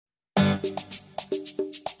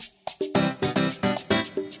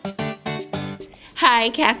Hi,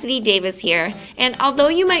 Cassadee Davis here, and although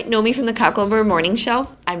you might know me from the Cuckolber Morning Show,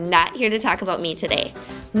 I'm not here to talk about me today.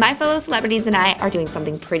 My fellow celebrities and I are doing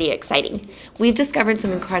something pretty exciting. We've discovered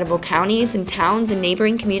some incredible counties and towns and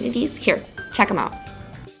neighboring communities. Here, check them out.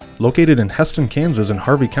 Located in Hesston, Kansas in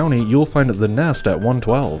Harvey County, you will find The Nest at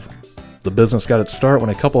 112. The business got its start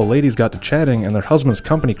when a couple of ladies got to chatting in their husband's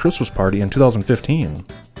company Christmas party in 2015.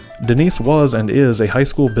 Denise was and is a high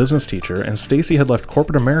school business teacher, and Stacy had left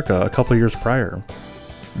corporate America a couple years prior.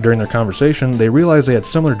 During their conversation, they realized they had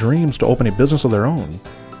similar dreams to open a business of their own.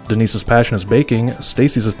 Denise's passion is baking,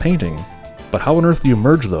 Stacy's is painting. But how on earth do you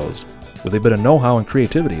merge those? With a bit of know-how and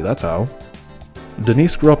creativity, that's how.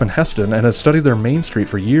 Denise grew up in Hesston and has studied their Main Street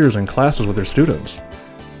for years in classes with her students.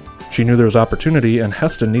 She knew there was opportunity and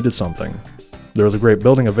Hesston needed something. There was a great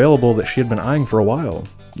building available that she had been eyeing for a while.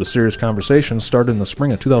 The serious conversation started in the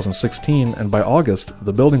spring of 2016, and by August,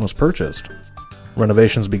 the building was purchased.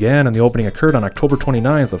 Renovations began and the opening occurred on October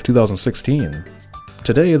 29th of 2016.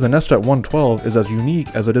 Today, The Nest at 112 is as unique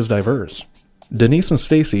as it is diverse. Denise and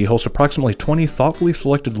Stacy host approximately 20 thoughtfully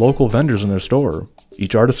selected local vendors in their store.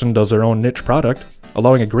 Each artisan does their own niche product,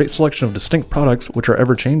 allowing a great selection of distinct products which are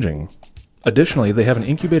ever-changing. Additionally, they have an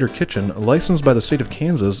incubator kitchen licensed by the state of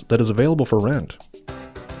Kansas that is available for rent.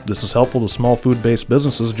 This is helpful to small food-based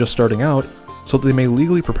businesses just starting out so that they may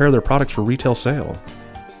legally prepare their products for retail sale.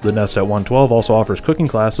 The Nest at 112 also offers cooking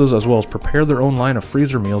classes as well as prepare their own line of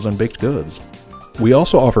freezer meals and baked goods. We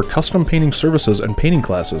also offer custom painting services and painting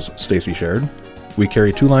classes, Stacy shared. We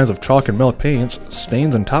carry 2 lines of chalk and milk paints,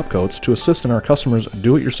 stains, and top coats to assist in our customers'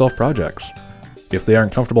 do-it-yourself projects. If they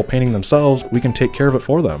aren't comfortable painting themselves, we can take care of it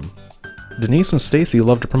for them. Denise and Stacy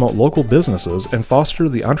love to promote local businesses and foster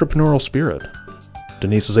the entrepreneurial spirit.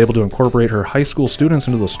 Denise is able to incorporate her high school students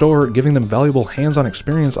into the store, giving them valuable hands-on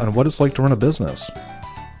experience on what it's like to run a business.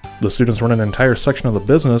 The students run an entire section of the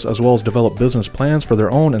business as well as develop business plans for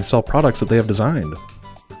their own and sell products that they have designed.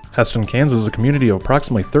 Hesston, Kansas is a community of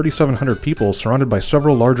approximately 3,700 people surrounded by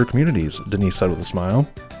several larger communities, Denise said with a smile.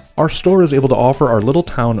 Our store is able to offer our little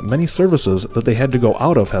town many services that they had to go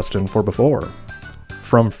out of Hesston for before.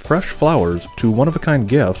 From fresh flowers to one-of-a-kind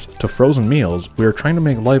gifts to frozen meals, we are trying to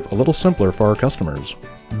make life a little simpler for our customers.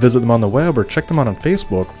 Visit them on the web or check them out on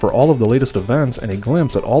Facebook for all of the latest events and a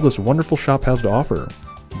glimpse at all this wonderful shop has to offer.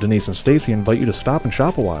 Denise and Stacy invite you to stop and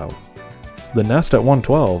shop a while. The Nest at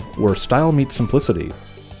 112, where style meets simplicity.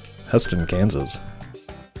 Hesston, Kansas.